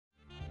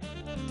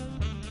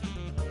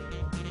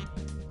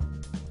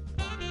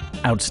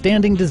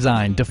Outstanding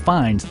design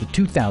defines the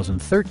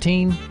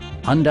 2013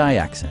 Hyundai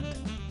Accent.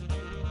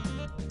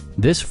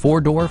 This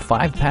four-door,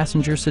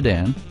 five-passenger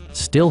sedan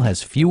still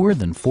has fewer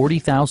than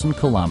 40,000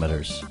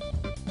 kilometers.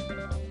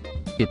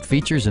 It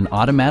features an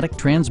automatic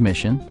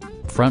transmission,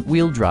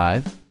 front-wheel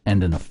drive,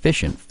 and an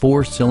efficient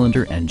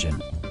four-cylinder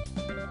engine.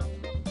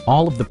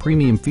 All of the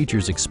premium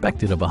features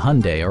expected of a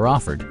Hyundai are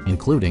offered,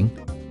 including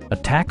a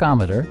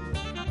tachometer,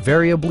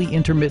 variably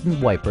intermittent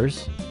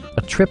wipers,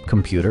 a trip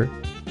computer,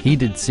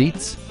 heated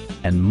seats,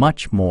 and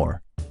much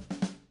more.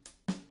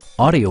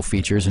 Audio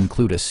features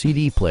include a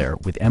CD player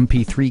with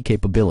MP3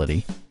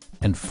 capability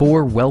and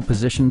four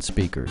well-positioned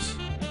speakers.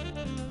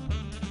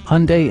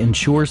 Hyundai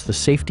ensures the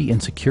safety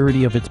and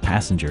security of its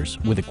passengers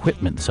with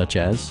equipment such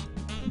as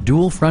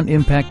dual front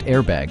impact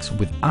airbags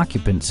with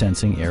occupant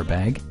sensing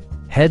airbag,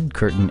 head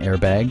curtain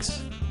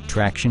airbags,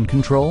 traction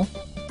control,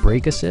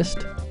 brake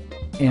assist,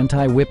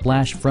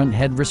 anti-whiplash front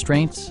head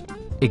restraints,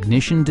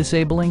 ignition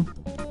disabling,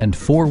 and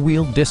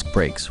four-wheel disc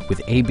brakes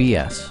with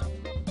ABS.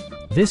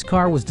 This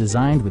car was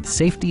designed with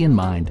safety in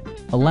mind,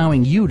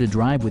 allowing you to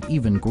drive with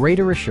even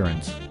greater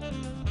assurance.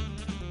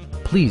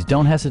 Please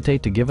don't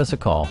hesitate to give us a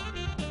call.